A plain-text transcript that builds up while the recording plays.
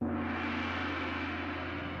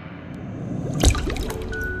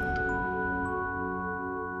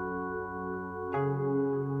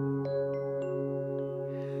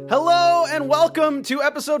Hello and welcome to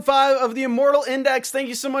episode 5 of the Immortal Index. Thank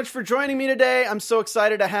you so much for joining me today. I'm so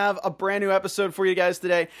excited to have a brand new episode for you guys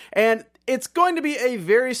today. And it's going to be a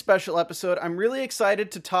very special episode. I'm really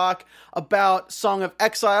excited to talk about Song of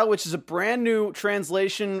Exile, which is a brand new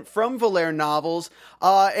translation from Valere novels.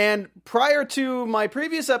 And prior to my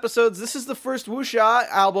previous episodes, this is the first wuxia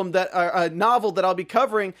album novel that I'll be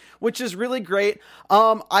covering, which is really great.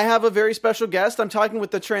 I have a very special guest. I'm talking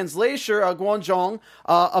with the translator, Guanzhong,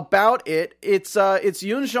 about it. It's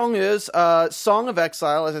Yun Zhongyu's Song of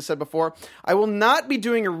Exile, as I said before. I will not be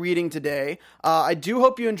doing a reading today. I do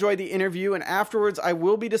hope you enjoyed the interview, and afterwards I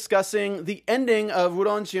will be discussing the ending of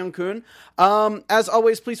Wudong Jiankun. As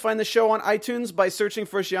always, please find the show on iTunes by searching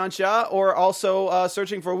for Xianxia or also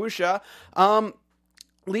searching for wuxia.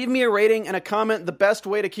 Leave me a rating and a comment. The best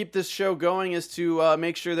way to keep this show going is to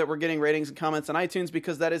make sure that we're getting ratings and comments on iTunes,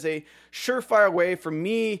 because that is a surefire way for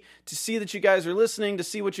me to see that you guys are listening, to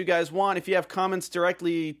see what you guys want. If you have comments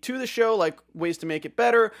directly to the show, like ways to make it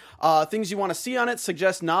better, things you want to see on it,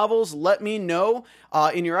 suggest novels, let me know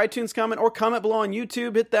in your iTunes comment, or comment below on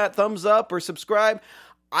YouTube. Hit that thumbs up or subscribe.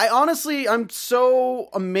 I'm so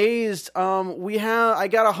amazed. I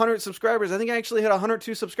got 100 subscribers. I think I actually hit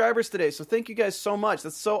 102 subscribers today. So thank you guys so much.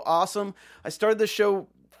 That's so awesome. I started this show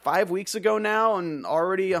 5 weeks ago now, and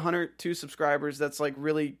already 102 subscribers. That's like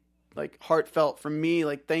really heartfelt from me.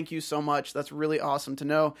 Thank you so much. That's really awesome to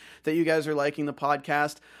know that you guys are liking the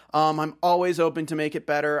podcast. I'm always open to make it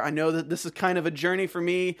better. I know that this is kind of a journey for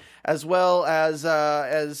me, as well as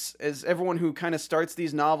everyone who kind of starts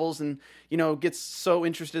these novels and, gets so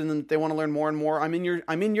interested in them that they want to learn more and more. I'm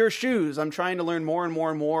in your shoes. I'm trying to learn more and more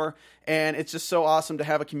and more. And it's just so awesome to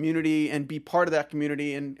have a community and be part of that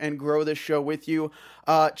community and grow this show with you.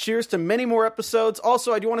 Cheers to many more episodes.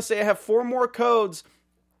 Also, I do want to say I have 4 more codes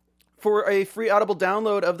for a free Audible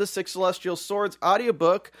download of the Six Celestial Swords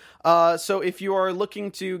audiobook. So if you are looking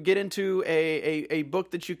to get into a book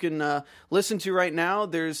that you can listen to right now,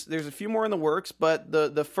 there's a few more in the works, but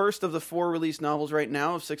the first of the 4 released novels right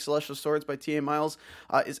now of Six Celestial Swords by T.A. Miles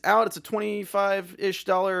is out. It's a $25-ish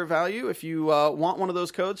value. If you want one of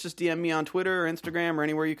those codes, just DM me on Twitter or Instagram or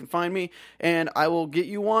anywhere you can find me, and I will get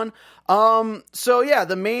you one. So yeah,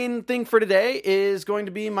 the main thing for today is going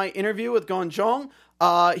to be my interview with Guanzhong.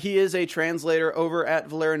 He is a translator over at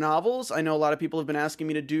Valere Novels. I know a lot of people have been asking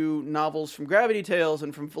me to do novels from Gravity Tales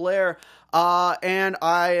and from Valere, and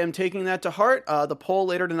I am taking that to heart. The poll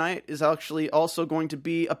later tonight is actually also going to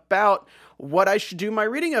be about what I should do my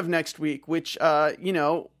reading of next week, which, I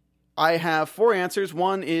have 4 answers.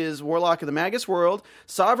 One is Warlock of the Magus World,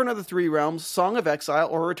 Sovereign of the Three Realms, Song of Exile,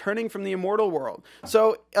 or Returning from the Immortal World.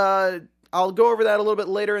 So, I'll go over that a little bit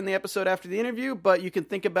later in the episode after the interview, but you can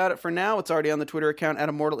think about it for now. It's already on the Twitter account at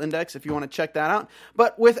Immortal Index if you want to check that out.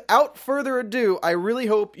 But without further ado, I really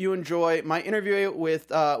hope you enjoy my interview with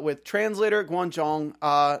translator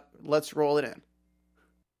Guanzhong. Let's roll it in.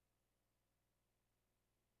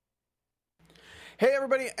 Hey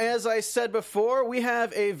everybody, as I said before, we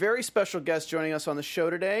have a very special guest joining us on the show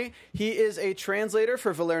today. He is a translator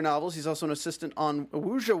for Valere Novels. He's also an assistant on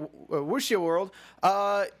Wuxia World.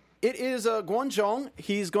 It is Guanzhong.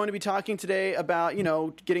 He's going to be talking today about,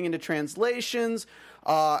 getting into translations,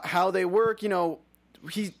 how they work.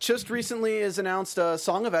 He just recently has announced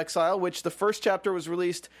Song of Exile, which the first chapter was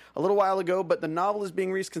released a little while ago, but the novel is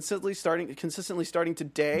being released consistently starting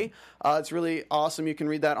today. It's really awesome. You can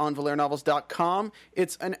read that on valerenovels.com.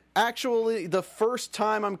 It's actually the first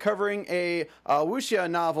time I'm covering a wuxia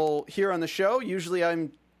novel here on the show. Usually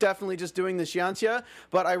I'm definitely just doing the Xianxia,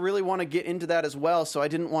 but I really want to get into that as well, so I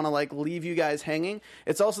didn't want to leave you guys hanging.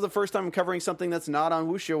 It's also the first time I'm covering something that's not on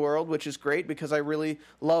Wuxia World, which is great because I really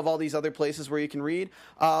love all these other places where you can read.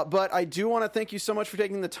 But I do want to thank you so much for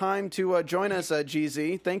taking the time to join us,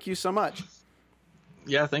 GZ. Thank you so much.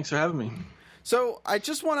 Yeah, thanks for having me. So I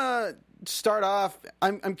just want to start off.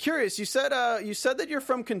 I'm curious. You said that you're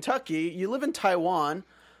from Kentucky. You live in Taiwan,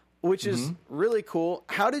 which is really cool.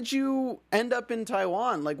 How did you end up in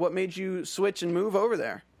Taiwan? What made you switch and move over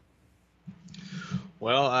there?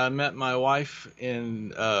 Well, I met my wife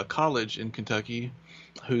in college in Kentucky,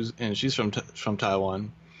 she's from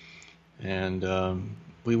Taiwan, and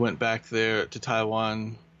we went back there to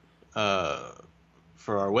Taiwan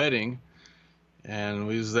for our wedding, and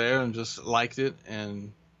we was there and just liked it,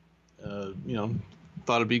 and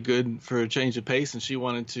thought it'd be good for a change of pace, and she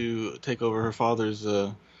wanted to take over her father's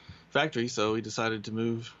factory, so we decided to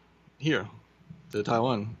move here to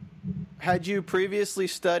Taiwan. Had you previously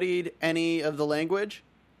studied any of the language?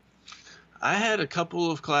 I had a couple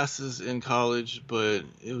of classes in college, but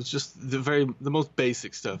it was just the most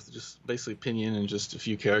basic stuff, just basically pinyin and just a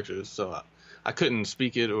few characters. So I couldn't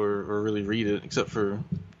speak it or really read it except for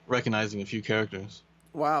recognizing a few characters.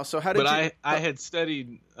 Wow. So how did But I had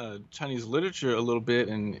studied Chinese literature a little bit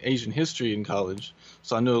and Asian history in college,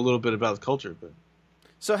 so I knew a little bit about the culture. But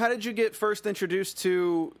So how did you get first introduced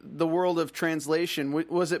to the world of translation?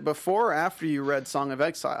 Was it before or after you read Song of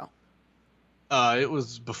Exile? it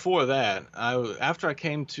was before that. Before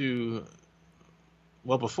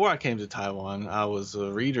I came to Taiwan, I was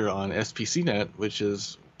a reader on SPCnet, which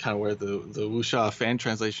is kind of where the wuxia fan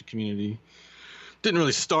translation community didn't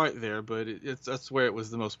really start there, but that's where it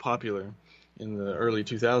was the most popular in the early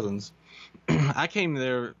 2000s. I came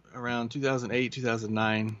there around 2008,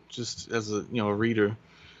 2009, just as a reader,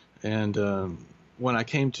 and when I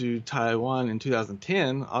came to Taiwan in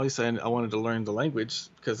 2010, obviously I wanted to learn the language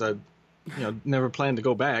because I never planned to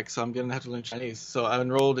go back, so I'm going to have to learn Chinese. So I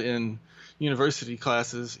enrolled in university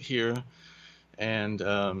classes here, and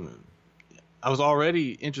I was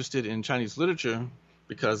already interested in Chinese literature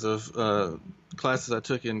because of classes I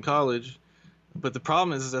took in college. But the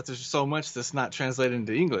problem is that there's so much that's not translated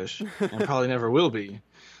into English and probably never will be.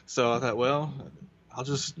 So I thought, well, I'll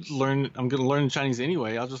just learn. I'm going to learn Chinese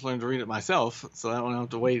anyway. I'll just learn to read it myself, so I don't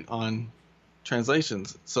have to wait on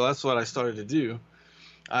translations. So that's what I started to do.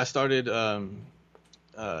 I started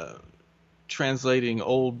translating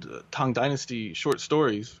old Tang Dynasty short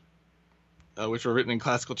stories, which were written in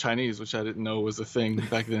classical Chinese, which I didn't know was a thing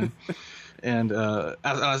back then. And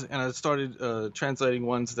I started translating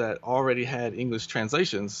ones that already had English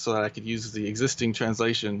translations, so that I could use the existing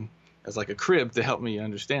translation as like a crib to help me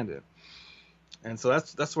understand it. And so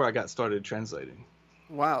that's where I got started translating.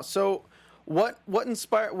 Wow. So what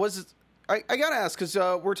inspired I gotta ask, because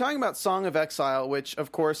we're talking about Song of Exile, which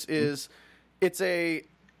of course it's a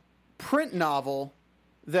print novel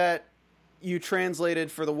that you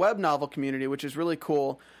translated for the web novel community, which is really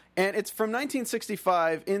cool. And it's from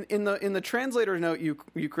 1965. In the translator note you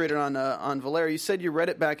created on Valera, you said you read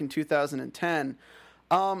it back in 2010.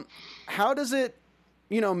 How does it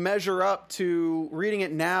measure up to reading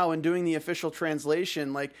it now and doing the official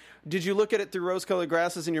translation? Like, did you look at it through rose-colored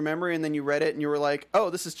glasses in your memory and then you read it and you were like,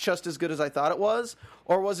 oh, this is just as good as I thought it was?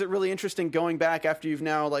 Or was it really interesting going back after you've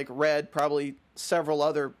now read probably several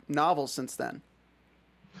other novels since then?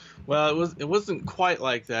 Well, it wasn't quite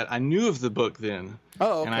like that. I knew of the book then.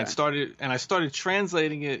 Oh, okay. And I started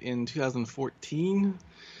translating it in 2014.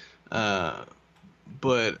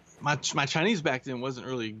 But my Chinese back then wasn't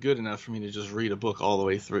really good enough for me to just read a book all the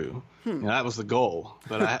way through. That was the goal,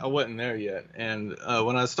 but I wasn't there yet. And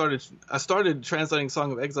when I started translating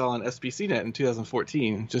Song of Exile on SPCnet in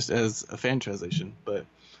 2014, just as a fan translation. But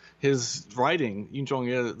his writing, Yun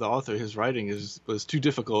Zhongye, the author, his writing was too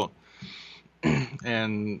difficult.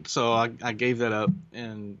 And so I gave that up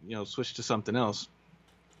and switched to something else.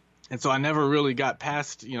 And so I never really got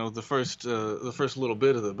past the first little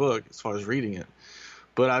bit of the book as far as reading it.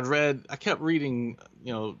 But I kept reading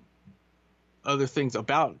other things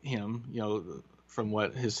about him, from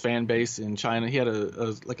what his fan base in China. He had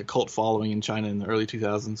a cult following in China in the early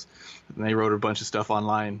 2000s, and they wrote a bunch of stuff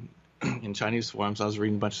online in Chinese forums. I was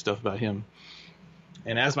reading a bunch of stuff about him.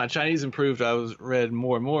 And as my Chinese improved, I read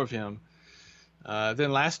more and more of him.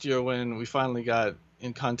 Then last year, when we finally got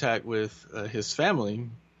in contact with his family,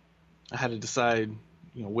 I had to decide,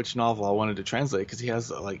 which novel I wanted to translate, because he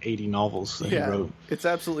has 80 novels that he wrote. It's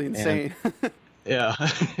absolutely insane. Yeah,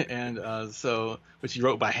 and so which he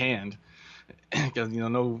wrote by hand, because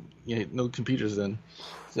no computers then.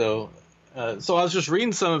 So I was just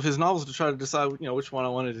reading some of his novels to try to decide which one I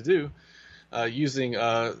wanted to do, using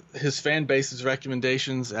his fan base's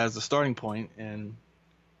recommendations as a starting point. And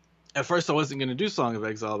at first I wasn't going to do Song of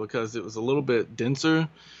Exile because it was a little bit denser,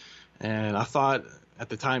 and I thought, at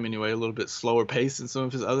the time anyway, a little bit slower pace than some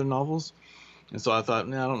of his other novels. And so I thought, I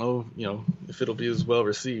don't know, if it'll be as well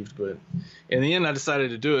received. But in the end, I decided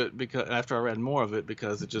to do it because after I read more of it,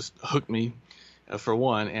 because it just hooked me, for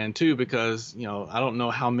one, and two, because I don't know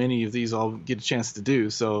how many of these I'll get a chance to do,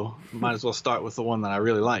 so might as well start with the one that I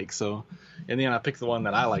really like. So in the end, I picked the one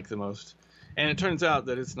that I like the most, and it turns out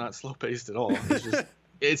that it's not slow paced at all. It's just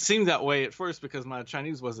it seemed that way at first because my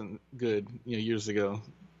Chinese wasn't good, years ago.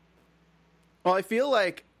 Well, I feel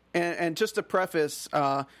like, and just to preface,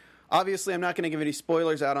 obviously I'm not going to give any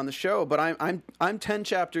spoilers out on the show, but I'm 10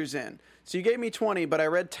 chapters in. So you gave me 20, but I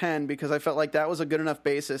read 10 because I felt like that was a good enough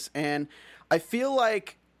basis, and I feel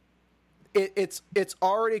like it's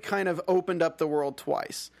already kind of opened up the world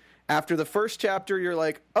twice. After the first chapter, you're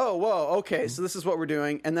like, oh, whoa, okay, so this is what we're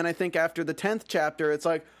doing. And then I think after the 10th chapter, it's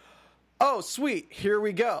like, oh, sweet, here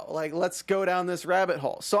we go. Let's go down this rabbit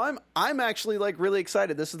hole. So I'm actually really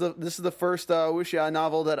excited. This is the first wuxia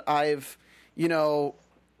novel that I've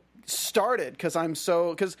started,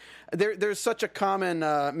 because there's such a common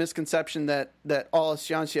misconception that all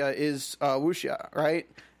Xianxia is wuxia, right?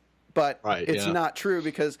 But it's not true,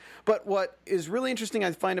 but what is really interesting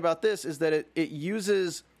I find about this is that it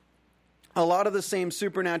uses a lot of the same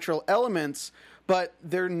supernatural elements, but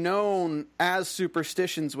they're known as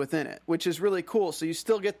superstitions within it, which is really cool. So you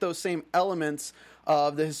still get those same elements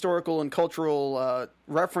of the historical and cultural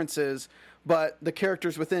references, but the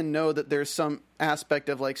characters within know that there's some aspect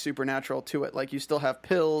of like supernatural to it. Like you still have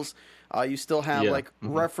pills, you still have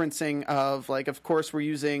referencing of like, of course we're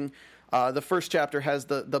using the first chapter has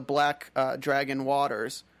the black dragon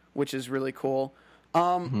waters, which is really cool.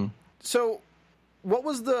 So what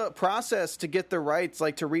was the process to get the rights,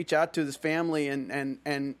 like to reach out to this family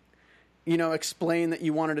and explain that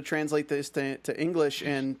you wanted to translate this to English,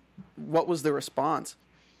 and what was the response?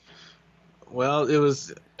 Well, it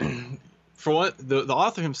was, for what, the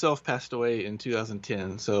author himself passed away in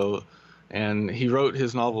 2010. So, and he wrote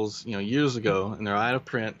his novels, years ago, and they're out of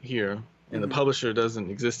print here, and the publisher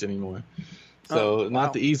doesn't exist anymore. So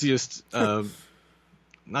not the easiest,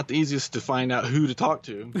 not the easiest to find out who to talk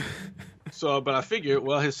to. So, but I figured,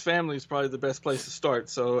 well, his family is probably the best place to start.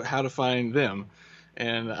 So how to find them.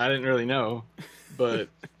 And I didn't really know, but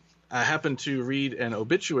I happened to read an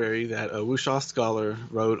obituary that a wuxia scholar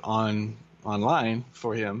wrote online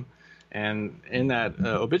for him. And in that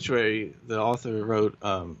obituary, the author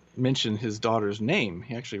mentioned his daughter's name.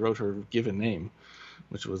 He actually wrote her given name,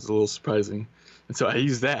 which was a little surprising. And so I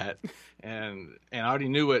used that, and I already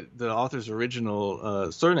knew what the author's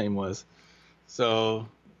original surname was. So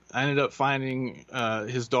I ended up finding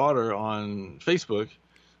his daughter on Facebook,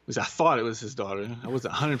 because I thought it was his daughter. I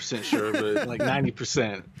wasn't 100% sure, but like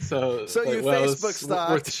 90%. So you Facebook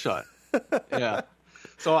stalked. Worth a shot. Yeah.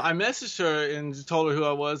 So I messaged her and told her who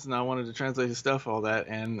I was, and I wanted to translate his stuff, all that,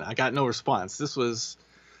 and I got no response. This was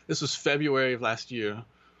February of last year,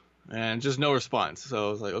 and just no response. So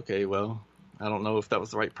I was like, okay, well, I don't know if that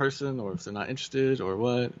was the right person or if they're not interested or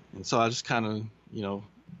what. And so I just kind of,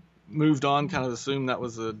 moved on, kind of assumed that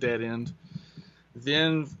was a dead end.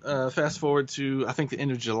 Then fast forward to, I think, the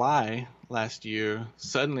end of July last year,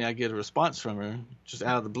 suddenly I get a response from her, just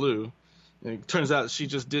out of the blue. And it turns out she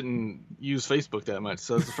just didn't use Facebook that much,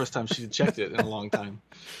 so it's the first time she checked it in a long time.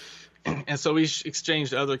 And so we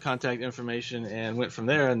exchanged other contact information and went from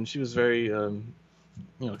there, and she was very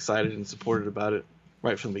excited and supported about it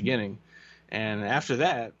right from the beginning. And after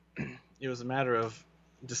that, it was a matter of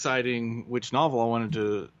deciding which novel I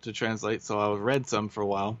wanted to translate, so I read some for a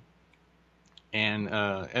while. And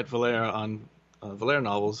at Valera on Valera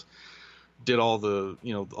Novels, did all the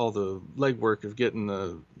legwork of getting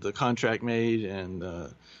the contract made and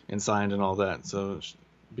signed and all that. So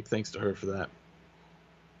big thanks to her for that.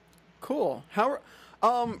 Cool.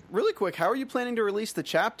 Really quick, how are you planning to release the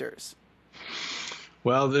chapters?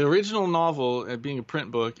 Well, the original novel, being a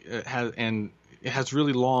print book, it has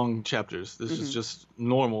really long chapters. This is just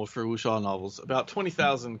normal for wuxia novels. About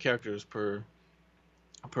 20,000 characters per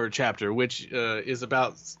chapter, which is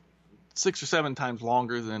about 6 or 7 times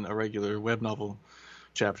longer than a regular web novel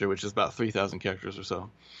chapter, which is about 3,000 characters or so.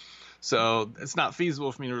 So it's not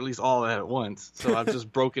feasible for me to release all that at once. So I've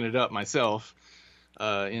just broken it up myself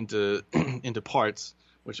into parts,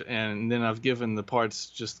 and then I've given the parts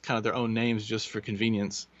just kind of their own names just for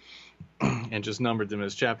convenience, and just numbered them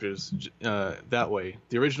as chapters that way.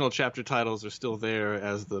 The original chapter titles are still there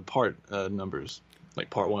as the part numbers, like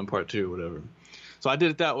part 1, part 2, whatever. So I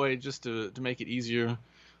did it that way just to make it easier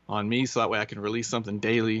on me, so that way I can release something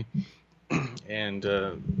daily. And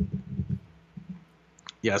so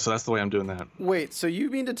that's the way I'm doing that. Wait, so you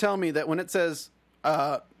mean to tell me that when it says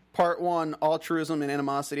part 1, altruism and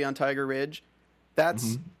animosity on Tiger Ridge,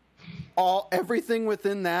 that's everything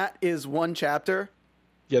within that is one chapter?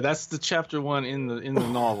 Yeah, that's the chapter 1 in the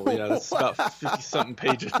novel. Yeah, that's about 50-something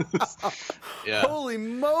pages. Yeah. Holy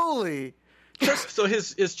moly! So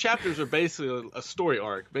his chapters are basically a story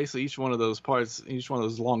arc. Basically, each one of those parts, each one of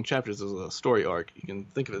those long chapters is a story arc. You can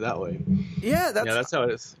think of it that way. Yeah, that's how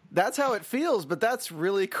it is. That's how it feels, but that's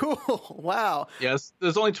really cool. Wow. Yes,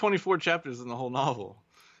 there's only 24 chapters in the whole novel.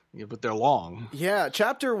 Yeah, but they're long. Yeah,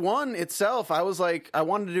 chapter 1 itself, I was like, I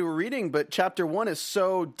wanted to do a reading, but chapter 1 is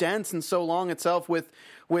so dense and so long itself with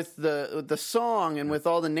the song and with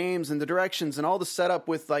all the names and the directions and all the setup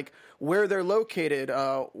with like where they're located,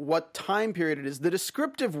 what time period it is. The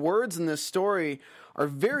descriptive words in this story are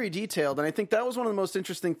very detailed, and I think that was one of the most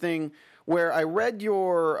interesting thing where I read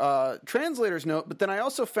your translator's note, but then I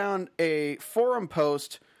also found a forum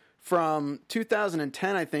post from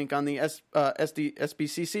 2010, I think, on the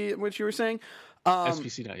SBCC, which you were saying.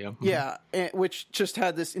 SBC, yeah. Yeah, which just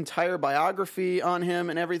had this entire biography on him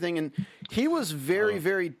and everything. And he was very,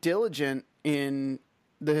 very diligent in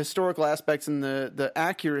the historical aspects and the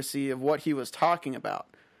accuracy of what he was talking about.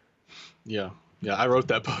 Yeah, I wrote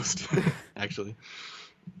that post, actually.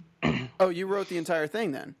 Oh, you wrote the entire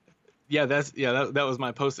thing then? Yeah, that was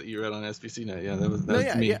my post that you read on SBCnet. Yeah, that was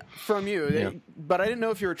me. Yeah, from you. Yeah. But I didn't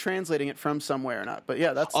know if you were translating it from somewhere or not. But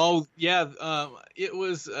yeah, that's. Oh yeah, it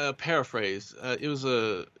was a paraphrase. It was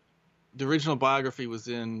the original biography was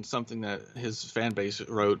in something that his fan base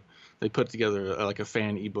wrote. They put together like a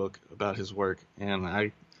fan ebook about his work, and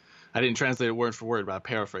I didn't translate it word for word, but I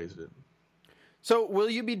paraphrased it. So will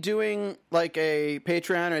you be doing like a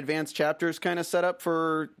Patreon or advanced chapters kind of setup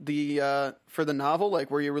for the novel, like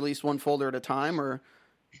where you release one folder at a time, or?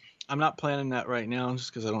 I'm not planning that right now,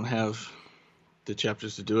 just because I don't have the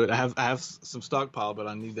chapters to do it. I have some stockpile, but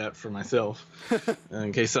I need that for myself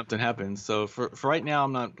in case something happens. So for right now,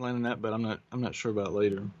 I'm not planning that, but I'm not sure about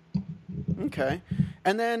later. Okay,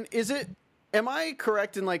 and then am I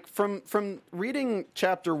correct in like from reading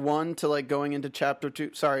chapter 1 to like going into chapter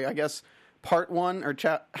 2? Sorry, I guess. Part 1 or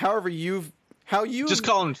however you just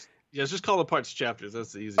call them. Yeah, just call the parts chapters.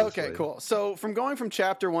 That's the easiest. Okay, way. Cool. So from going from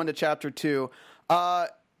chapter 1 to chapter 2,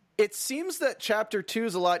 it seems that chapter 2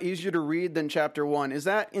 is a lot easier to read than chapter 1. Is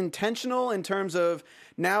that intentional in terms of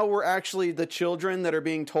now we're actually the children that are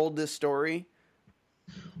being told this story?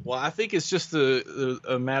 Well, I think it's just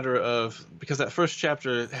a matter of, because that first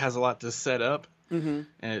chapter has a lot to set up. Mm-hmm.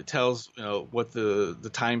 And it tells what the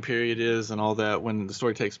time period is and all that when the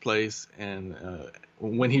story takes place, and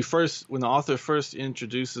when the author first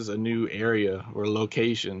introduces a new area or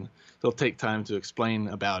location, they'll take time to explain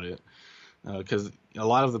about it, because a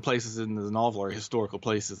lot of the places in the novel are historical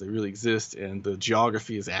places. They really exist, and the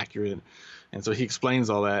geography is accurate, and so he explains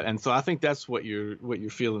all that. And so I think that's what you're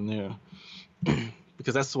feeling there,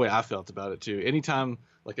 because that's the way I felt about it too. Anytime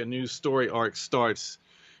like a new story arc starts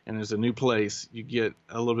and there's a new place, you get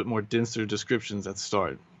a little bit more denser descriptions at the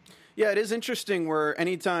start. Yeah, it is interesting where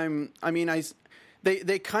anytime,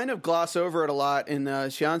 they kind of gloss over it a lot in the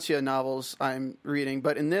Xianxia novels I'm reading,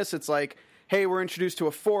 but in this it's like, hey, we're introduced to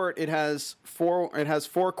a fort. It has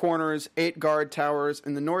four corners, 8 guard towers.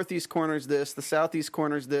 In the northeast corner is this, the southeast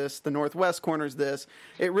corner is this, the northwest corner is this.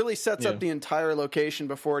 It really sets up the entire location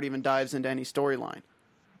before it even dives into any storyline.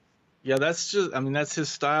 Yeah, that's his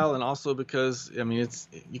style, and also because,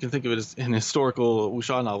 you can think of it as an historical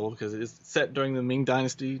wuxia novel because it's set during the Ming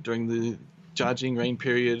Dynasty, during the Jiajing reign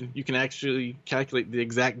period. You can actually calculate the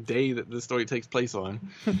exact day that the story takes place on.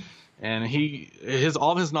 And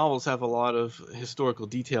all of his novels have a lot of historical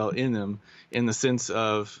detail in them, in the sense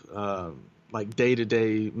of like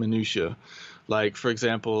day-to-day minutia. Like, for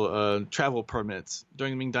example, travel permits.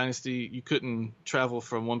 During the Ming Dynasty, you couldn't travel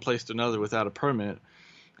from one place to another without a permit.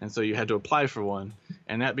 And so you had to apply for one.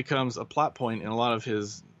 And that becomes a plot point in a lot of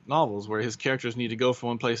his novels where his characters need to go from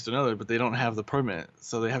one place to another, but they don't have the permit.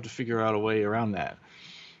 So they have to figure out a way around that.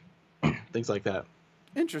 Things like that.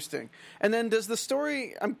 Interesting. And then does the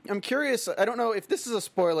story, I'm curious, I don't know if this is a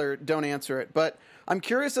spoiler, don't answer it, but I'm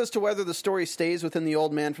curious as to whether the story stays within the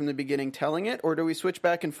old man from the beginning telling it, or do we switch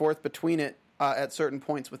back and forth between it at certain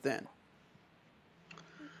points within?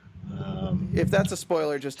 If that's a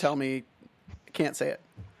spoiler, just tell me. I can't say it.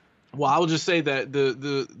 Well, I will just say that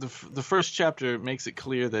the first chapter makes it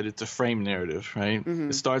clear that it's a frame narrative, right?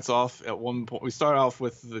 Mm-hmm. It starts off at one point. We start off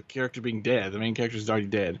with the character being dead. The main character is already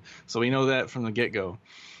dead, so we know that from the get-go.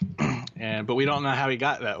 But we don't know how he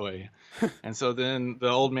got that way. And so then the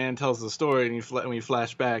old man tells the story, and we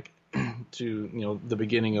flash back to the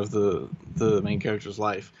beginning of the main character's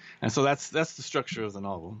life. And so that's the structure of the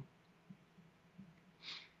novel.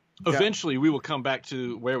 Yeah. Eventually, we will come back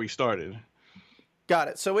to where we started. Got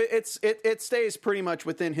it. So it stays pretty much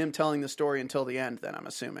within him telling the story until the end, then, I'm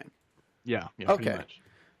assuming. Yeah, okay. Pretty much.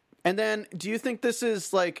 And then do you think this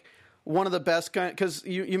is like one of the best because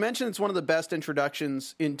you mentioned it's one of the best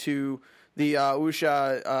introductions into the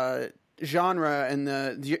wuxia genre and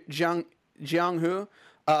the jianghu.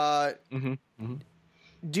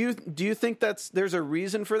 Do you think there's a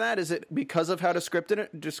reason for that? Is it because of how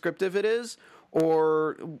descriptive it is,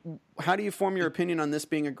 or how do you form your opinion on this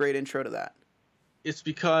being a great intro to that? It's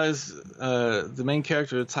because the main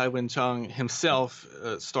character, Cai Wenchang, himself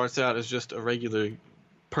starts out as just a regular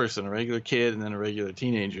person, a regular kid, and then a regular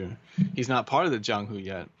teenager. He's not part of the Jianghu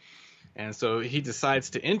yet. And so he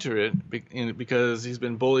decides to enter it because he's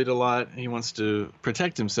been bullied a lot. He wants to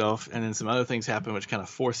protect himself, and then some other things happen which kind of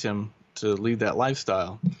force him to lead that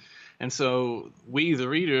lifestyle. And so we, the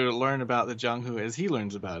reader, learn about the Jianghu as he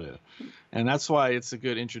learns about it. And that's why it's a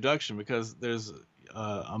good introduction, because there's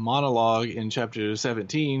a monologue in chapter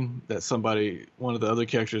 17 that one of the other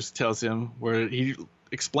characters tells him, where he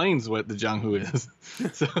explains what the Jianghu is.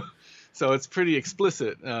 So it's pretty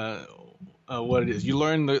explicit what it is. You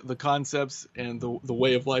learn the concepts and the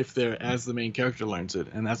way of life there as the main character learns it,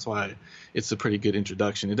 and that's why it's a pretty good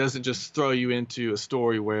introduction. It doesn't just throw you into a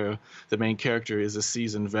story where the main character is a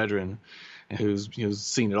seasoned veteran who's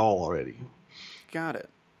seen it all already. Got it.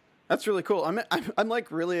 That's really cool. I'm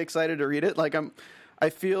like really excited to read it. Like I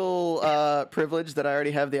feel privileged that I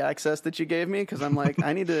already have the access that you gave me, because I'm like,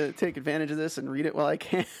 I need to take advantage of this and read it while I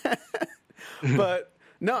can. But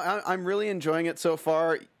no, I'm really enjoying it so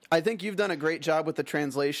far. I think you've done a great job with the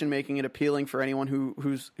translation, making it appealing for anyone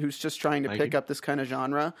who's just trying to pick up this kind of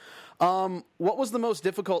genre. What was the most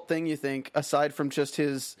difficult thing, you think, aside from just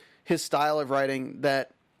his style of writing,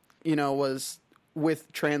 that was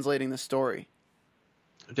with translating the story?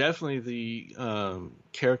 Definitely the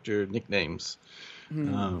character nicknames.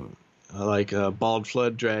 Like Bald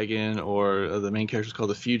Flood Dragon, or the main character is called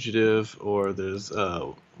the Fugitive, or there's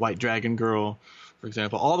White Dragon Girl, for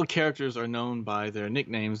example. All the characters are known by their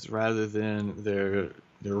nicknames rather than their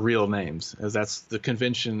real names, as that's the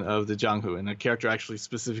convention of the Jianghu, and the character actually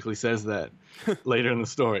specifically says that later in the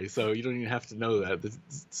story, so you don't even have to know that. The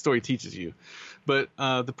story teaches you. But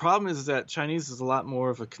the problem is that Chinese is a lot more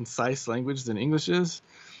of a concise language than English is.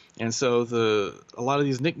 And so a lot of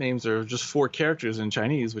these nicknames are just 4 characters in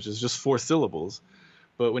Chinese, which is just 4 syllables.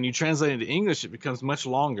 But when you translate it into English, it becomes much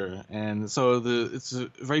longer. And so it's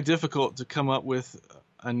very difficult to come up with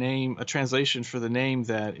a translation for the name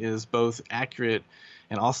that is both accurate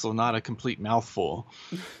and also not a complete mouthful,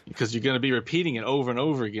 because you're going to be repeating it over and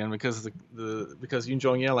over again, because because Yun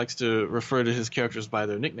Zhongye likes to refer to his characters by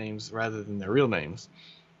their nicknames rather than their real names.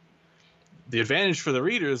 The advantage for the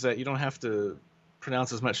reader is that you don't have to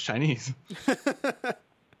pronounce as much Chinese.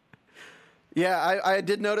 Yeah, I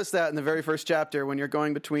did notice that in the very first chapter, when you're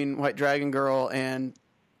going between White Dragon Girl and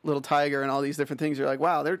Little Tiger and all these different things. You're like,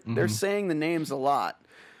 wow, they're saying the names a lot.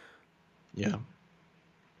 Yeah.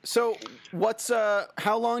 So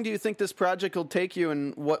how long do you think this project will take you,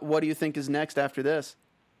 and what do you think is next after this?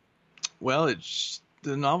 Well,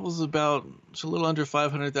 the novel's it's a little under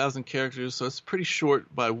 500,000 characters, so it's pretty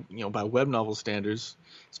short by web novel standards.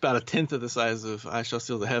 It's about 1/10 of the size of I Shall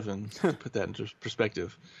Seal the Heavens, to put that into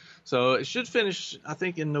perspective. So it should finish, I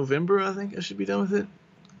think, in November. I think I should be done with it,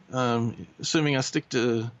 assuming I stick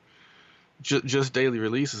to just daily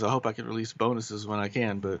releases. I hope I can release bonuses when I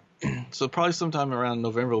can, but so probably sometime around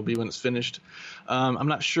November will be when it's finished. I'm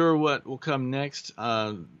not sure what will come next.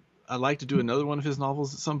 I'd like to do another one of his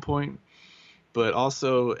novels at some point, but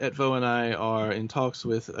also Etvo and I are in talks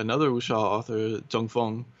with another wuxia author, Zheng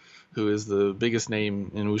Feng, who is the biggest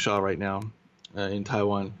name in wuxia right now in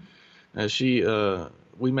Taiwan.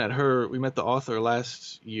 We met the author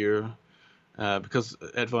last year because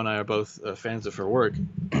Etvo and I are both fans of her work.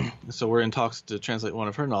 So we're in talks to translate one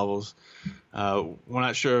of her novels. We're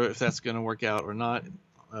not sure if that's going to work out or not.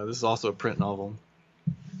 This is also a print novel,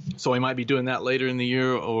 so we might be doing that later in the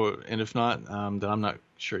year, and if not, then I'm not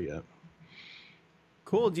sure yet.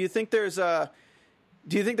 Cool. Do you think there's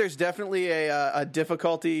definitely a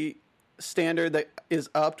difficulty standard that is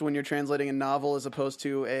upped when you're translating a novel as opposed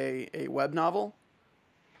to a web novel?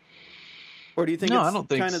 Or do you think I don't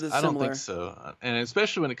think so. And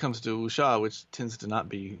especially when it comes to wuxia, which tends to not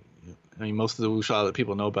be, most of the wuxia that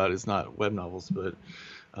people know about is not web novels, but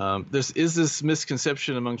there's this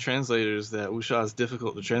misconception among translators that wuxia is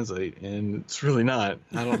difficult to translate, and it's really not.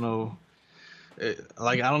 I don't know.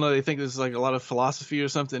 I don't know. They think there's like a lot of philosophy or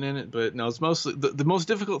something in it, but no. It's mostly the most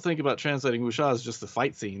difficult thing about translating wuxia is just the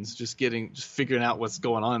fight scenes, just figuring out what's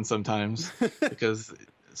going on sometimes, because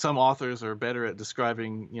some authors are better at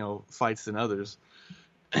describing fights than others,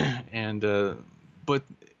 and but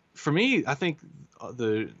for me, I think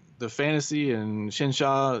the fantasy and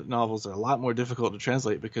xianxia novels are a lot more difficult to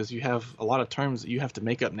translate, because you have a lot of terms that you have to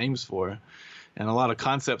make up names for, and a lot of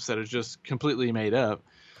concepts that are just completely made up.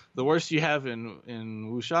 The worst you have in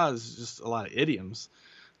wuxia is just a lot of idioms,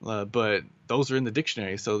 but those are in the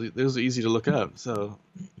dictionary, so those are easy to look up. So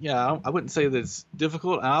yeah, I wouldn't say that it's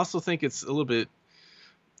difficult. I also think it's a little bit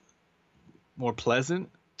more pleasant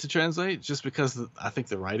to translate, just because I think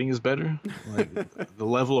the writing is better. Like the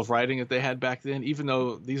level of writing that they had back then, even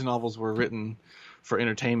though these novels were written for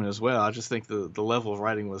entertainment as well, I just think the level of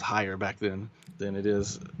writing was higher back then than it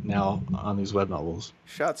is now on these web novels.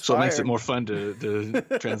 Shots so fired. It makes it more fun to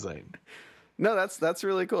translate. No, that's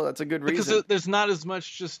really cool. That's a good reason. Because there's not as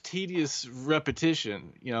much just tedious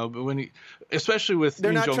repetition, but especially with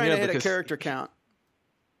they're not Yoon trying to Jong-il, hit a character count.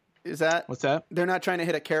 Is that what's that? They're not trying to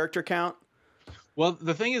hit a character count. Well,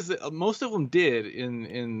 the thing is that most of them did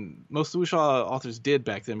in most wuxia authors did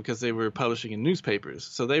back then because they were publishing in newspapers.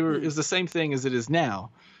 So they were it's the same thing as it is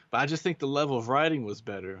now. But I just think the level of writing was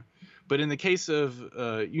better. But in the case of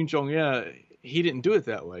Yoon Jong-il, he didn't do it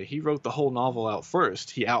that way. He wrote the whole novel out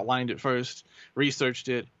first. He outlined it first, researched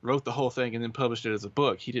it, wrote the whole thing, and then published it as a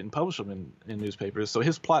book. He didn't publish them in newspapers. So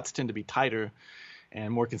his plots tend to be tighter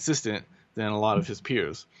and more consistent than a lot of his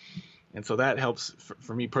peers. And so that helps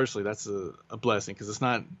for me personally. That's a blessing because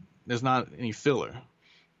there's not any filler.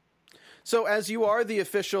 So as you are the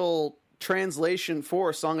official translation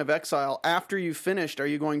for Song of Exile, after you finished, are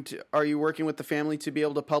you working with the family to be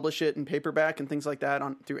able to publish it in paperback and things like that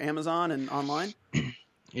through Amazon and online?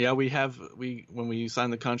 Yeah, when we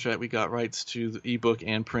signed the contract, we got rights to the ebook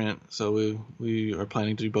and print. So we are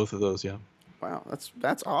planning to do both of those. Yeah. Wow,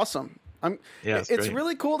 that's awesome. It's great.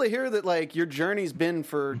 really cool to hear that like your journey's been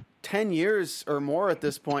for 10 years or more at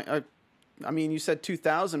this point. I mean, you said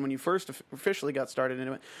 2000 when you first officially got started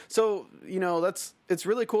into it. So, it's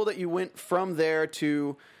really cool that you went from there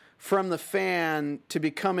from the fan to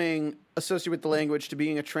becoming associated with the language to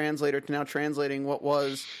being a translator to now translating what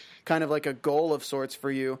was kind of like a goal of sorts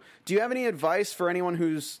for you. Do you have any advice for anyone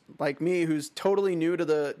who's like me, who's totally new to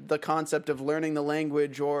the concept of learning the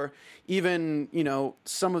language or even,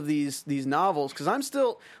 some of these novels? Because I'm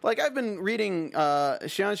still, I've been reading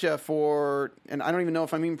Xianxia and I don't even know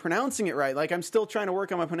if I'm even pronouncing it right. I'm still trying to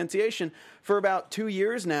work on my pronunciation for about 2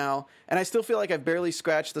 years now, and I still feel like I've barely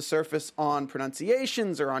scratched the surface on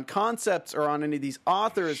pronunciations or on concepts or on any of these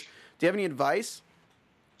authors. Do you have any advice?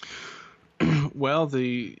 Well,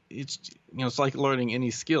 it's like learning any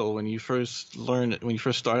skill. When you first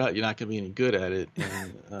start out, you're not going to be any good at it.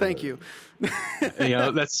 And, Thank you.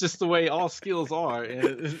 That's just the way all skills are.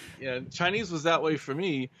 And Chinese was that way for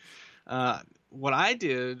me. What I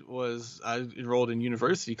did was I enrolled in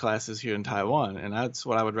university classes here in Taiwan, and that's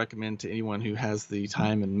what I would recommend to anyone who has the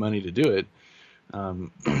time and money to do it.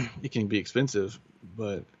 It can be expensive,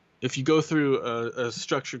 but if you go through a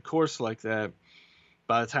structured course like that,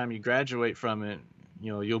 by the time you graduate from it,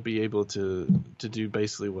 you'll be able to do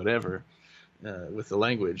basically whatever with the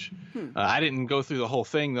language. I didn't go through the whole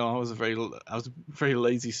thing though. I was a very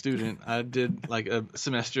lazy student. I did like a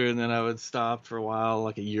semester and then I would stop for a while,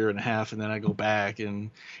 like a year and a half, and then I go back.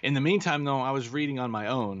 And in the meantime, though, I was reading on my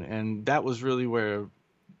own, and that was really where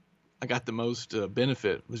I got the most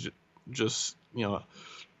benefit. Was just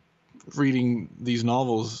reading these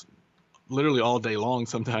novels literally all day long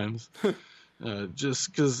sometimes.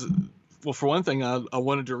 Just because, well, for one thing, I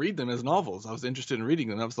wanted to read them as novels. I was interested in reading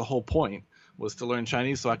them. That was the whole point, was to learn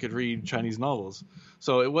Chinese so I could read Chinese novels.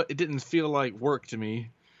 So it didn't feel like work to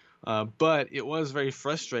me, but it was very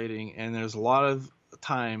frustrating. And there's a lot of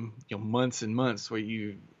time, months and months, where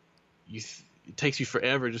it takes you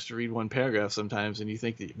forever just to read one paragraph sometimes, and you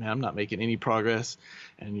think that, man, I'm not making any progress.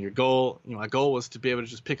 And your goal, my goal was to be able to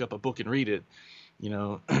just pick up a book and read it.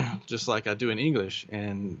 Just like I do in English.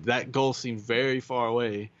 And that goal seemed very far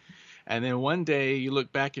away. And then one day you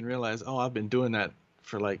look back and realize, oh, I've been doing that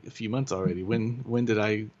for like a few months already. When did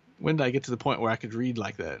I get to the point where I could read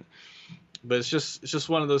like that? But it's just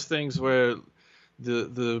one of those things where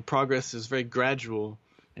the progress is very gradual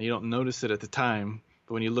and you don't notice it at the time.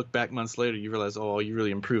 But when you look back months later, you realize, oh, you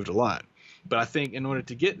really improved a lot. But I think in order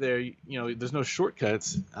to get there, there's no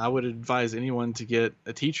shortcuts. I would advise anyone to get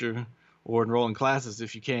a teacher or enroll in classes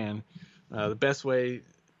if you can. The best way,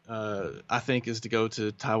 I think, is to go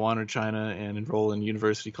to Taiwan or China and enroll in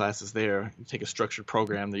university classes there. You take a structured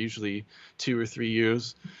program. They're usually 2 or 3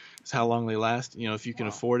 years. It's how long they last. If you can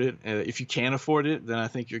afford it. If you can't afford it, then I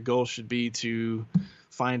think your goal should be to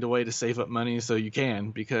find a way to save up money so you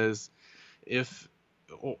can. Because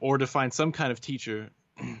or to find some kind of teacher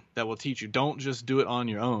that will teach you. Don't just do it on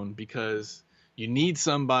your own, because you need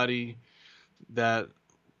somebody that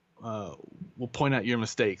will point out your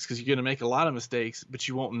mistakes, because you're going to make a lot of mistakes, but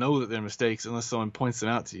you won't know that they're mistakes unless someone points them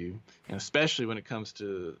out to you. And especially when it comes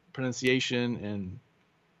to pronunciation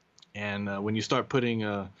and when you start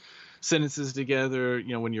putting sentences together,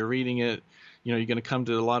 when you're reading it, you're going to come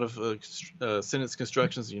to a lot of sentence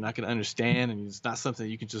constructions that you're not going to understand, and it's not something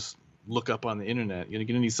that you can just look up on the internet. You're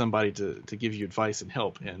going to need somebody to give you advice and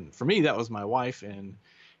help. And for me, that was my wife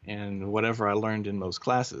and whatever I learned in those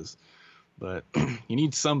classes. But you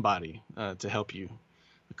need somebody to help you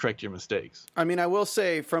correct your mistakes. I mean, I will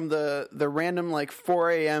say, from the random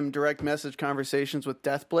 4 a.m. direct message conversations with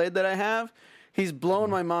Deathblade that I have, he's blown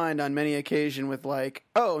my mind on many occasion with like,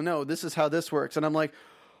 oh no, this is how this works, and I'm like,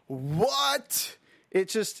 what?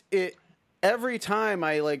 It every time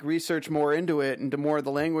I like research more into it, into more of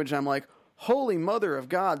the language, I'm like, holy mother of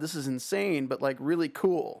God, this is insane, but like really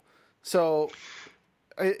cool. So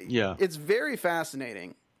it's very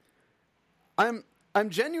fascinating. I'm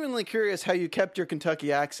genuinely curious how you kept your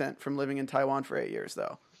Kentucky accent from living in Taiwan for 8 years,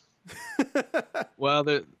 though. Well,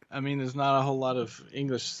 there's not a whole lot of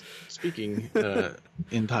English speaking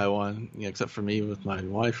in Taiwan, except for me with my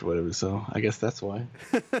wife or whatever. So I guess that's why.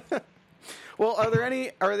 Well, are there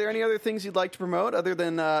any other things you'd like to promote other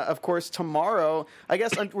than, of course, tomorrow? I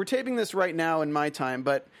guess we're taping this right now in my time,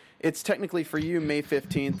 but it's technically for you May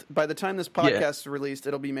 15th. By the time this podcast is released,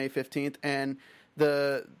 it'll be May 15th, and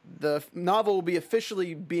the novel will be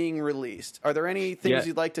officially being released. Are there any things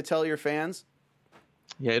you'd like to tell your fans?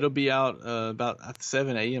 Yeah, it'll be out about at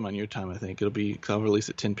 7 a.m. on your time, I think. I'll release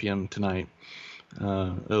at 10 p.m. tonight.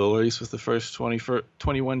 It'll release with the first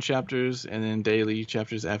 21 chapters and then daily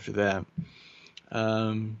chapters after that.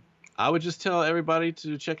 I would just tell everybody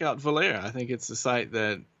to check out Valere. I think it's a site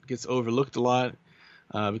that gets overlooked a lot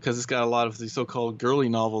because it's got a lot of the so-called girly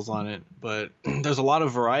novels on it. But there's a lot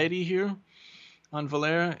of variety here on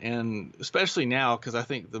Valere, and especially now because I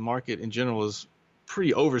think the market in general is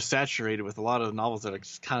pretty oversaturated with a lot of novels that are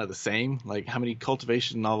just kind of the same. Like, how many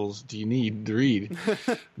cultivation novels do you need to read?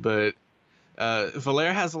 But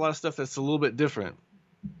Valere has a lot of stuff that's a little bit different.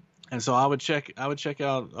 And so I would check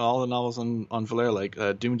out all the novels on Valere, like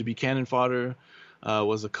Doomed to be Cannon Fodder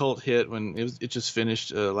was a cult hit when it just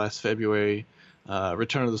finished last February.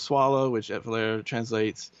 Return of the Swallow, which at Valere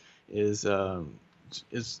translates, is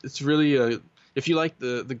it's really if you like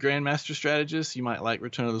the Grandmaster Strategist, you might like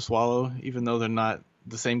Return of the Swallow, even though they're not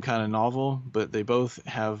the same kind of novel, but they both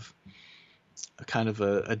have a kind of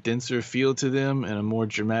a denser feel to them and a more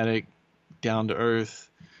dramatic, down to earth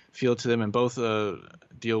feel to them, and both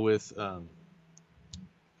deal with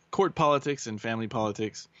court politics and family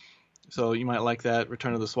politics. So you might like that,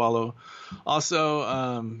 Return of the Swallow.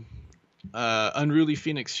 Also, Unruly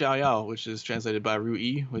Phoenix Xiaoyao, which is translated by Ru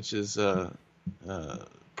Yi, which is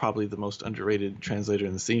probably the most underrated translator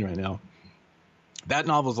in the scene right now. That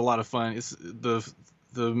novel is a lot of fun. It's the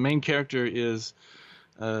main character is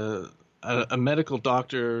a medical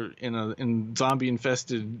doctor in zombie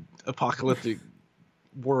infested apocalyptic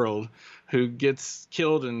world who gets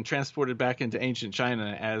killed and transported back into ancient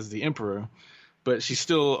China as the emperor, but she's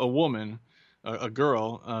still a woman, a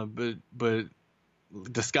girl, but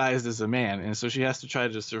disguised as a man, and so she has to try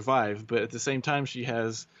to survive. But at the same time, she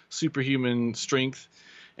has superhuman strength,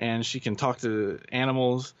 and she can talk to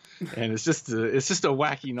animals, and it's just a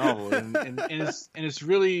wacky novel, and it's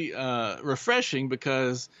really refreshing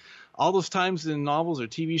because all those times in novels or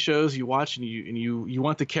TV shows you watch and you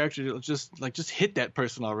want the character to just hit that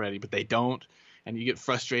person already, but they don't, and you get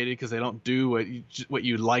frustrated because they don't do what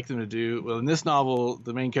you'd like them to do. Well, in this novel,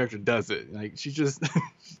 the main character does it. Like, she just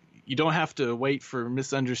you don't have to wait for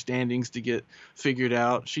misunderstandings to get figured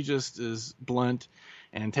out. She just is blunt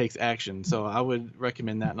and takes action. So I would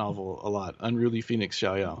recommend that novel a lot, Unruly Phoenix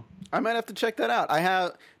Xiaoyao. I might have to check that out. I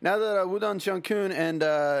have, now that Wudong Xiongkun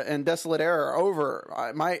and Desolate Era are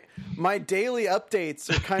over, my daily updates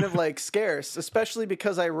are kind of like scarce, especially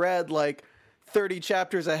because I read like 30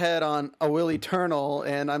 chapters ahead on A Will Eternal,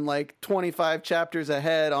 and I'm like 25 chapters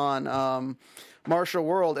ahead on Martial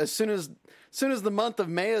World. As soon as the month of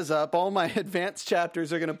May is up, all my advanced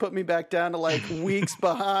chapters are going to put me back down to like weeks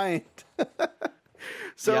behind.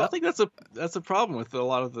 So yeah, I think that's a problem with a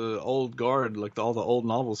lot of the old guard, like all the old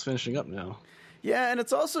novels finishing up now. Yeah, and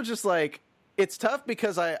it's also just like, it's tough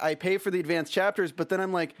because I pay for the advanced chapters, but then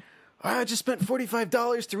I'm like, I just spent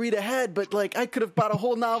 $45 to read ahead, but like I could have bought a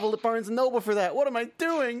whole novel at Barnes & Noble for that. What am I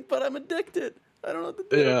doing? But I'm addicted. I don't know what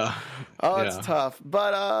to do. Yeah. Oh, it's tough.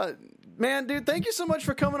 But man, dude, thank you so much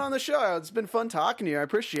for coming on the show. It's been fun talking to you. I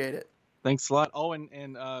appreciate it. Thanks a lot. Oh,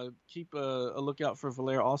 and keep a lookout for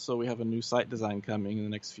Valere. Also, we have a new site design coming in the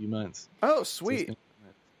next few months. Oh, sweet. So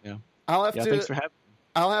thanks for having me.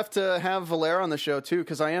 I'll have to have Valere on the show too,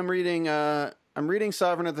 because I am reading. I'm reading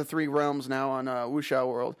Sovereign of the Three Realms now on Wuxia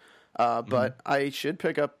World, but I should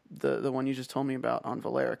pick up the one you just told me about on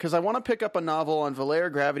Valere, because I want to pick up a novel on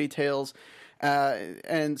Valere, Gravity Tales,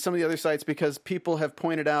 and some of the other sites, because people have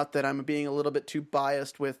pointed out that I'm being a little bit too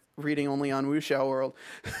biased with reading only on Wuxia World.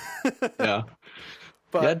 Yeah.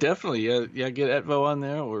 But, yeah, definitely. Yeah, get Etvo on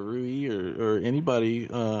there, or Rui, or anybody.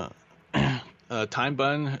 Time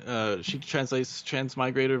Bun, she translates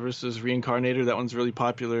Transmigrator versus Reincarnator. That one's really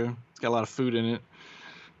popular. It's got a lot of food in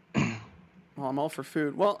it. Well, I'm all for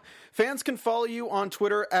food. Well, fans can follow you on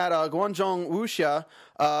Twitter at Guanzhong Wuxia.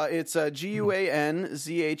 It's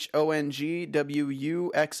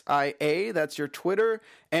GuanzhongWuxia. That's your Twitter.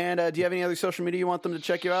 And do you have any other social media you want them to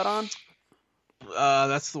check you out on?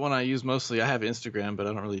 That's the one I use mostly. I have Instagram, but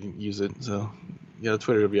I don't really use it. So, yeah,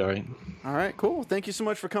 Twitter will be all right. All right, cool. Thank you so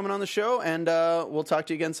much for coming on the show, and we'll talk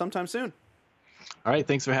to you again sometime soon. All right,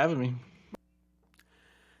 thanks for having me.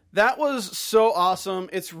 That was so awesome.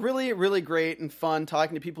 It's really, really great and fun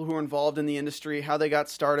talking to people who are involved in the industry, how they got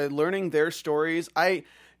started, learning their stories. I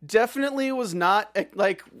definitely was not,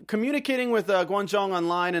 like, communicating with Guanzhong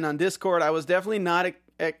online and on Discord, I was definitely not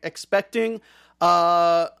expecting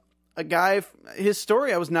a guy, his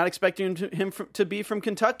story. I was not expecting him to be from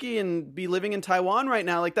Kentucky and be living in Taiwan right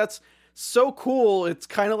now. Like, that's so cool. It's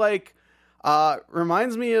kind of like,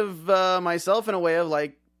 reminds me of myself in a way of,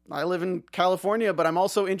 like, I live in California, but I'm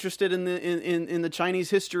also interested in the Chinese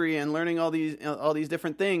history and learning all these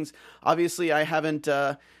different things. Obviously, I haven't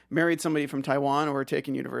married somebody from Taiwan or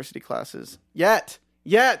taken university classes yet,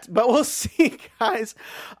 but we'll see, guys.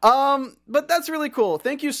 But that's really cool.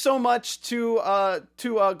 Thank you so much to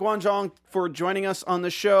Guanzhong for joining us on the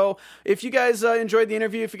show. If you guys enjoyed the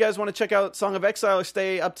interview, if you guys want to check out Song of Exile or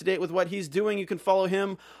stay up to date with what he's doing, you can follow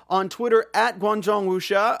him on Twitter at Guanzhong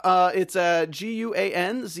Wuxia. It's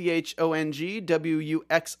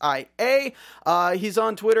GuanzhongWuxia. He's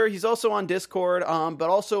on Twitter. He's also on Discord. But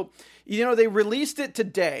also, they released it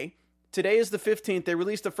today. Today is the 15th. They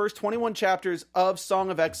released the first 21 chapters of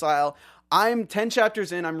Song of Exile. I'm 10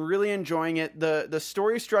 chapters in. I'm really enjoying it. The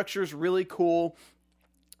story structure is really cool.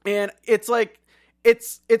 And it's like,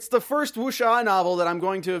 it's the first wuxia novel that I'm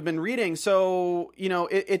going to have been reading. So,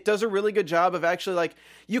 it does a really good job of actually, like,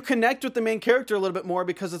 you connect with the main character a little bit more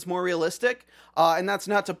because it's more realistic. And that's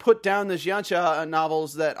not to put down the Xianxia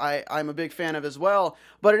novels that I'm a big fan of as well.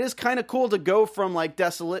 But it is kind of cool to go from, like,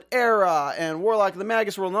 Desolate Era and Warlock of the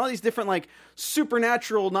Magus World and all these different, like,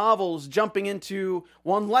 supernatural novels jumping into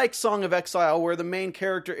one like Song of Exile where the main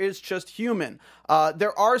character is just human.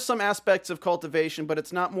 There are some aspects of cultivation, but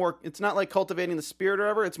it's not like cultivating the spirit or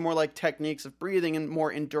whatever. It's more like techniques of breathing and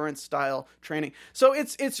more endurance style training. So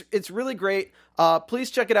it's really great.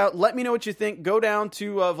 Please check it out. Let me know what you think. Go down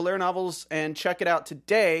to Valera Novels and check it out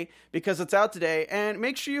today because it's out today. And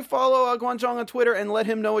make sure you follow Guanzhong on Twitter and let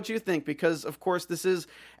him know what you think because, of course, this is,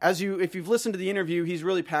 if you've listened to the interview, he's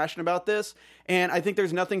really passionate about this. And I think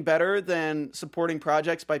there's nothing better than supporting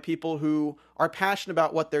projects by people who are passionate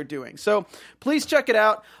about what they're doing. So please check it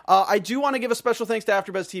out. I do want to give a special thanks to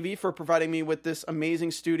AfterBuzz TV for providing me with this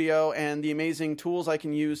amazing studio and the amazing tools I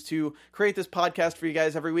can use to create this podcast for you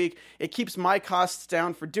guys every week. It keeps my costs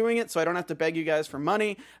down for doing it, so I don't have to beg you guys for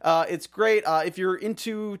money. It's great. If you're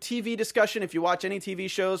into TV discussion, if you watch any TV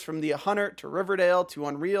shows from The Hunter to Riverdale to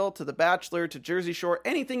Unreal to The Bachelor to Jersey Shore,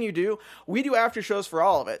 anything you do, we do after shows for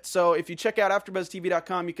all of it. So if you check out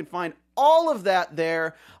AfterBuzzTV.com, you can find all of that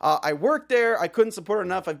there. I work there. I couldn't support it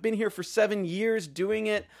enough. I've been here for 7 years doing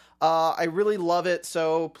it. I really love it.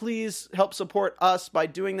 So please help support us by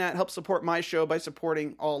doing that. Help support my show by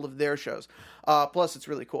supporting all of their shows. Plus, it's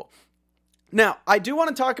really cool. Now, I do want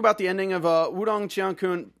to talk about the ending of Wudong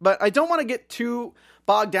Qiankun, but I don't want to get too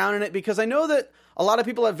bogged down in it because I know that a lot of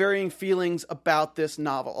people have varying feelings about this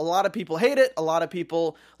novel. A lot of people hate it. A lot of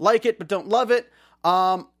people like it but don't love it.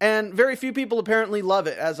 And very few people apparently love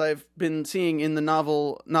it, as I've been seeing in the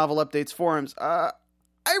novel updates forums. I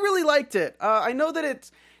really liked it. I know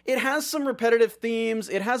that it has some repetitive themes.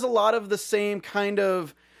 It has a lot of the same kind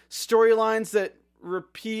of storylines that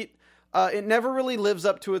repeat. It never really lives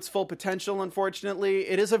up to its full potential, unfortunately.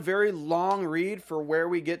 It is a very long read for where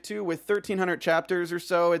we get to with 1,300 chapters or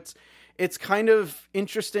so. It's kind of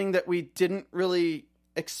interesting that we didn't really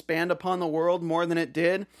expand upon the world more than it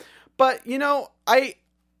did. But, I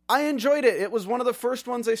enjoyed it. It was one of the first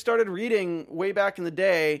ones I started reading way back in the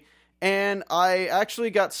day, and I actually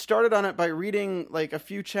got started on it by reading like a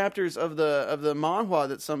few chapters of the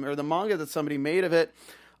manhwa the manga that somebody made of it,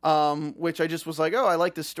 which I just was like, oh, I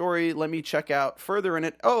like this story. Let me check out further in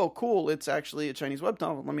it. Oh, cool. It's actually a Chinese web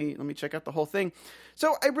novel. Let me check out the whole thing.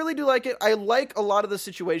 So I really do like it. I like a lot of the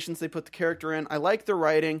situations they put the character in. I like the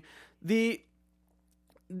writing. The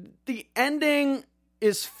ending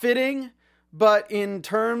is fitting, but in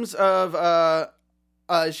terms of a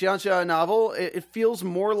Xianxia novel, it feels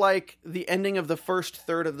more like the ending of the first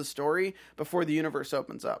third of the story before the universe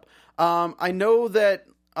opens up. I know that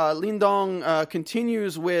Lindong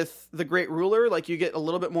continues with the Great Ruler, like you get a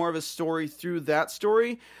little bit more of a story through that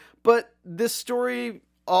story, but this story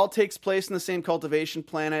all takes place in the same cultivation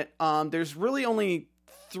planet. There's really only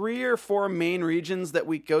 3 or 4 main regions that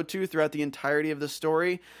we go to throughout the entirety of the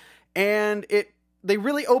story. and they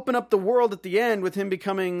really open up the world at the end with him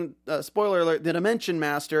becoming, spoiler alert, the Dimension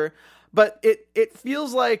Master. But it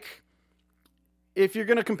feels like, if you're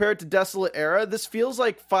going to compare it to Desolate Era, this feels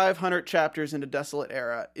like 500 chapters into Desolate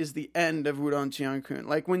Era is the end of Wudong Qiankun.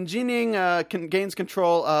 Like when Jining gains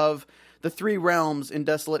control of the 3 realms in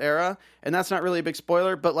Desolate Era, and that's not really a big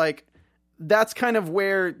spoiler, but like that's kind of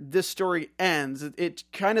where this story ends. It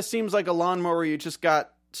kind of seems like a lawnmower you just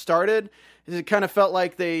got started. It kind of felt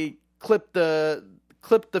like they clipped the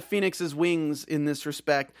Phoenix's wings in this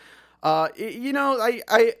respect.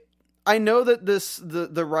 I know that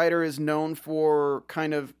the writer is known for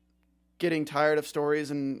kind of getting tired of stories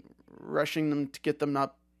and rushing them to get them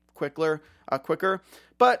up quicker.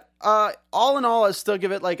 But all in all, I still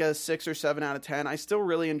give it like a 6 or 7 out of 10. I still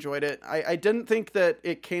really enjoyed it. I didn't think that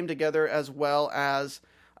it came together as well as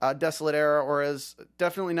Desolate Era, or as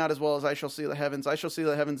definitely not as well as I Shall See the Heavens. I Shall See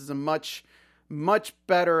the Heavens is a much, much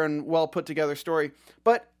better and well put together story,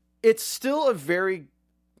 but it's still a very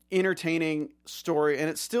entertaining story, and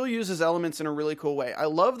it still uses elements in a really cool way. I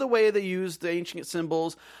love the way they used the ancient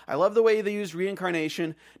symbols. I love the way they used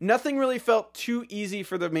reincarnation. Nothing really felt too easy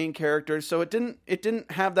for the main characters, so it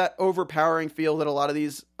didn't have that overpowering feel that a lot of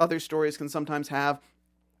these other stories can sometimes have.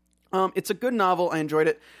 It's a good novel. I enjoyed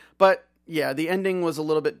it, but yeah, the ending was a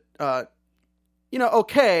little bit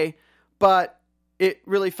okay, but it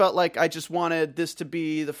really felt like I just wanted this to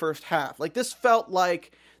be the first half. Like, this felt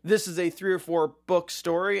like this is a 3 or 4 book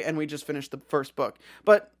story, and we just finished the first book.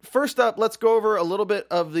 But first up, let's go over a little bit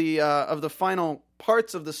of the final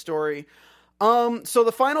parts of the story. So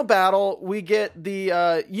the final battle, we get the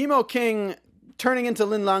Yimo King turning into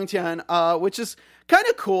Lin Langtian, which is kind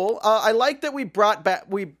of cool. I like that we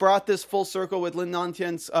brought this full circle with Lin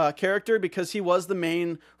Langtian's character, because he was the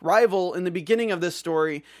main rival in the beginning of this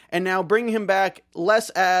story, and now bringing him back less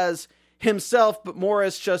as himself, but more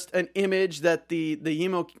as just an image that the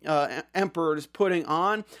Yimo Emperor is putting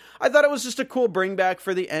on. I thought it was just a cool bring back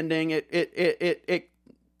for the ending. It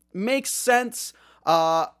makes sense.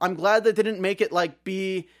 I'm glad that they didn't make it like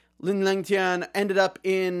Lin Langtian ended up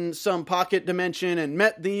in some pocket dimension and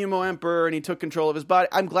met the Yimo Emperor and he took control of his body.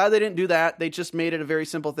 I'm glad they didn't do that. They just made it a very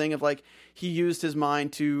simple thing of like, he used his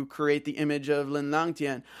mind to create the image of Lin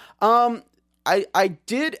Langtian. I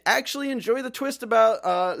did actually enjoy the twist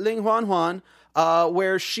about Ling Huanhuan,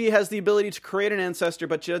 where she has the ability to create an ancestor,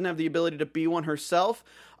 but she doesn't have the ability to be one herself.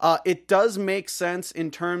 It does make sense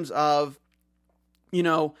in terms of,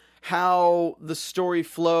 how the story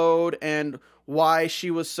flowed and why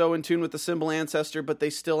she was so in tune with the symbol ancestor, but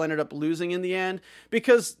they still ended up losing in the end.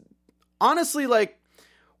 Because honestly, like,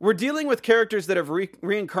 we're dealing with characters that have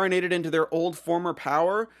reincarnated into their old former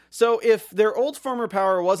power. So if their old former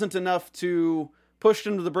power wasn't enough to push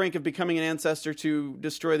them to the brink of becoming an ancestor to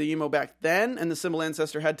destroy the Yimo back then, and the symbol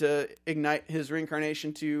ancestor had to ignite his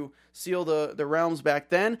reincarnation to seal the realms back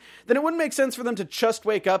then it wouldn't make sense for them to just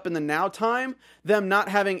wake up in the now time, them not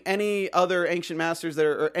having any other ancient masters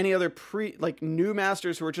or any other new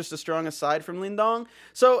masters who were just as strong aside from Lindong.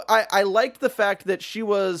 So I liked the fact that she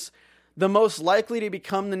was the most likely to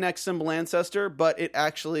become the next symbol ancestor, but it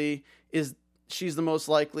actually is, she's the most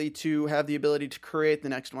likely to have the ability to create the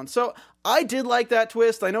next one. So I did like that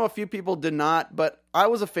twist. I know a few people did not, but I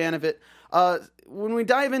was a fan of it. When we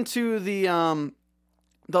dive into the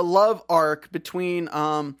love arc between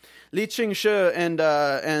Li Qingshi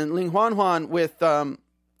and Ling Huanhuan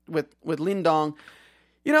with Lindong,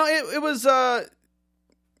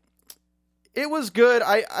 it was good.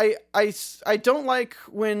 I don't like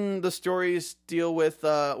when the stories deal with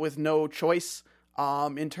no choice,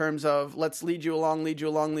 in terms of let's lead you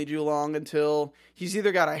along until he's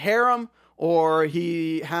either got a harem or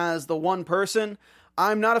he has the one person.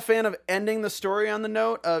 I'm not a fan of ending the story on the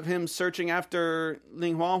note of him searching after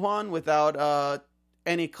Ling Huanhuan without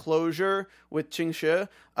any closure with Qingshi.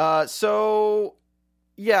 So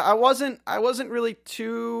yeah, I wasn't really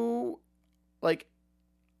too like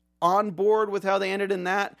on board with how they ended in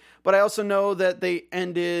that, but I also know that they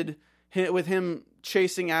ended with him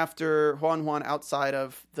chasing after Huanhuan outside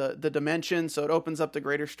of the dimension, so it opens up the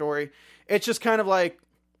greater story. It's just kind of like,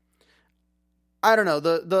 I don't know,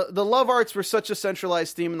 the love arcs were such a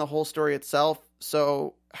centralized theme in the whole story itself,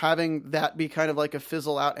 so having that be kind of like a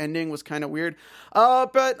fizzle out ending was kind of weird.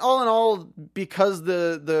 But all in all, because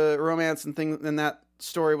the romance and things and that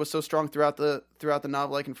story was so strong throughout the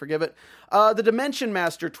novel, I can forgive it. The Dimension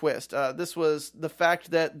Master twist. This was the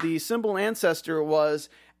fact that the symbol ancestor was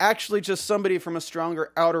actually just somebody from a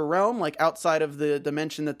stronger outer realm, like outside of the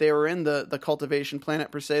dimension that they were in, the cultivation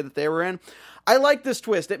planet per se that they were in. I like this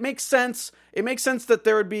twist. It makes sense. It makes sense that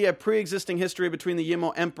there would be a pre-existing history between the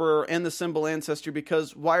Yimo Emperor and the symbol ancestor,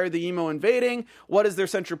 because why are the Yimo invading? What is their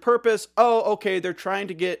central purpose? Oh, okay, they're trying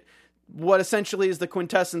to get what essentially is the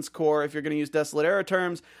quintessence core, if you're going to use Desolate Era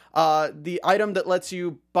terms, the item that lets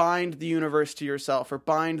you bind the universe to yourself, or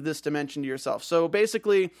bind this dimension to yourself. So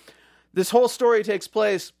basically, this whole story takes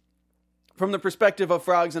place from the perspective of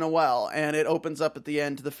frogs in a well, and it opens up at the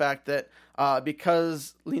end to the fact that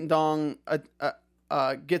because Lindong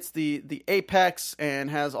gets the apex and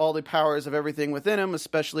has all the powers of everything within him,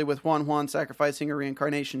 especially with Huan Huan sacrificing a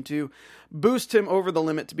reincarnation to boost him over the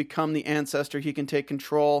limit to become the ancestor, he can take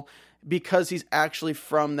control because he's actually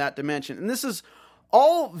from that dimension. And this is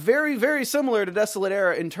all very, very similar to Desolate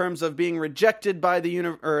Era in terms of being rejected by the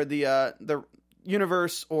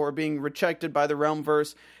universe, or being rejected by the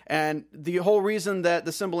Realmverse. And the whole reason that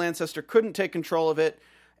the symbol ancestor couldn't take control of it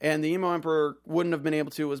and the Yimo Emperor wouldn't have been able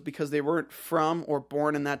to was because they weren't from or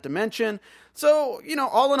born in that dimension. So,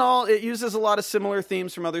 all in all, it uses a lot of similar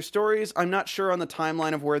themes from other stories. I'm not sure on the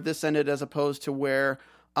timeline of where this ended as opposed to where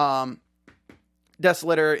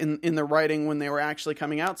Desolate Era in the writing when they were actually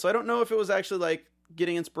coming out. So I don't know if it was actually like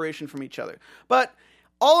getting inspiration from each other. But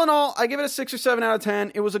all in all, I give it a 6 or 7 out of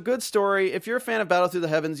 10. It was a good story. If you're a fan of Battle Through the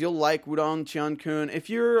Heavens, you'll like Wudong Qiankun.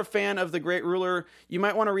 If you're a fan of The Great Ruler, you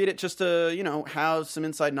might want to read it just to, have some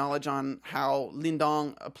inside knowledge on how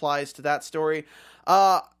Lindong applies to that story.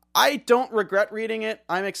 I don't regret reading it.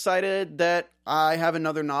 I'm excited that I have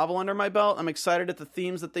another novel under my belt. I'm excited at the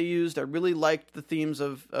themes that they used. I really liked the themes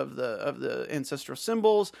of the ancestral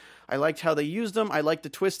symbols. I liked how they used them. I liked the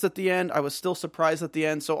twist at the end. I was still surprised at the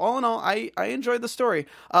end. So all in all, I enjoyed the story.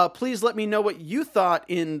 Please let me know what you thought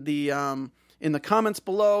in the comments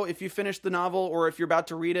below. If you finished the novel or if you're about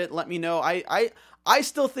to read it, let me know. I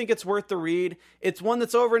still think it's worth the read. It's one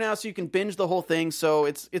that's over now, so you can binge the whole thing. So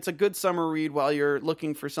it's a good summer read while you're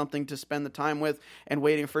looking for something to spend the time with and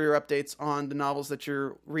waiting for your updates on the novels that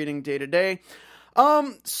you're reading day to day.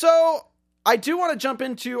 So I do want to jump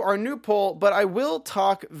into our new poll, but I will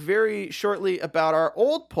talk very shortly about our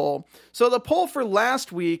old poll. So the poll for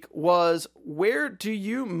last week was, where do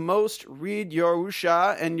you most read your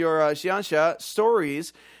wuxia and your xianxia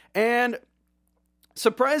stories? And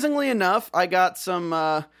surprisingly enough, I got some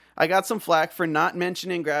flack for not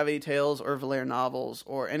mentioning Gravity Tales or Valere novels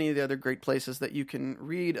or any of the other great places that you can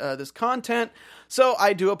read this content. So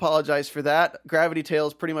I do apologize for that. Gravity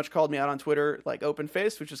Tales pretty much called me out on Twitter, like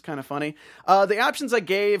open-faced, which is kind of funny. The options I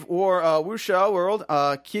gave were Wuxia World,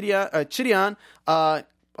 Qirian.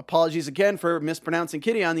 Apologies again for mispronouncing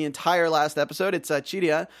Qirian the entire last episode. It's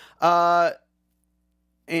Qirian.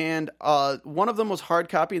 And one of them was hard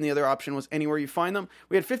copy, and the other option was anywhere you find them.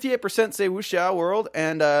 We had 58% say Wuxia World,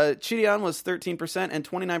 and Qirian was 13%, and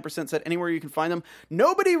 29% said anywhere you can find them.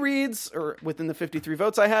 Nobody reads, or within the 53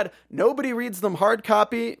 votes I had, nobody reads them hard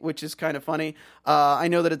copy, which is kind of funny. I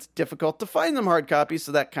know that it's difficult to find them hard copy,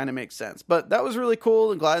 so that kind of makes sense. But that was really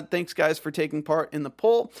cool, and glad. Thanks, guys, for taking part in the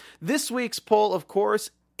poll. This week's poll, of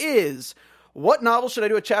course, is, what novel should I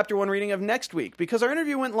do a chapter 1 reading of next week? Because our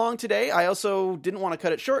interview went long today, I also didn't want to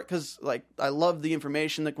cut it short because, I love the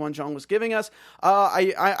information that Guanzhong was giving us.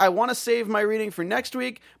 I want to save my reading for next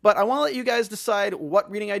week, but I want to let you guys decide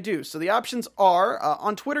what reading I do. So the options are,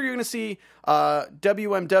 on Twitter, you're going to see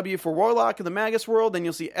WMW for Warlock of the Magus World, then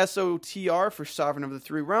you'll see SOTR for Sovereign of the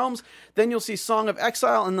Three Realms, then you'll see Song of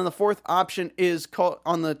Exile, and then the fourth option is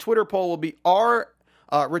on the Twitter poll will be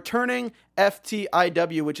Returning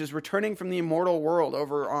FTIW, which is Returning from the Immortal World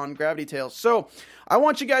over on Gravity Tales. So I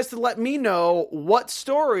want you guys to let me know what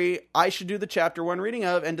story I should do the chapter 1 reading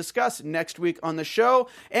of and discuss next week on the show.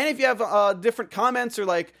 And if you have different comments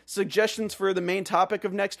or suggestions for the main topic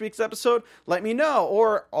of next week's episode, let me know.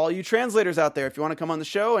 Or all you translators out there, if you want to come on the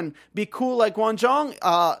show and be cool like Guanzhong,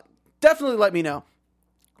 definitely let me know.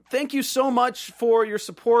 Thank you so much for your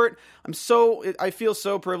support. I feel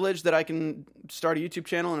so privileged that I can start a YouTube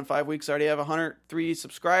channel, and in 5 weeks I already have 103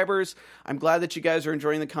 subscribers. I'm glad that you guys are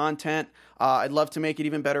enjoying the content. I'd love to make it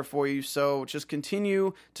even better for you. So just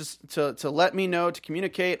continue to let me know, to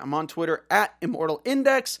communicate. I'm on Twitter at Immortal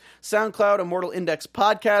Index, SoundCloud Immortal Index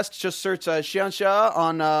Podcast. Just search Xianxia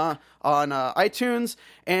on iTunes,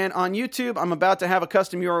 and on YouTube I'm about to have a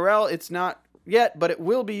custom URL. It's not yet, but it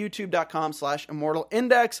will be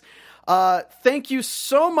youtube.com/immortalindex. Thank you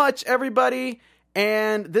so much, everybody.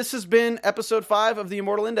 And this has been episode 5 of the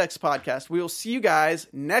Immortal Index podcast. We will see you guys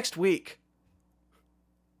next week.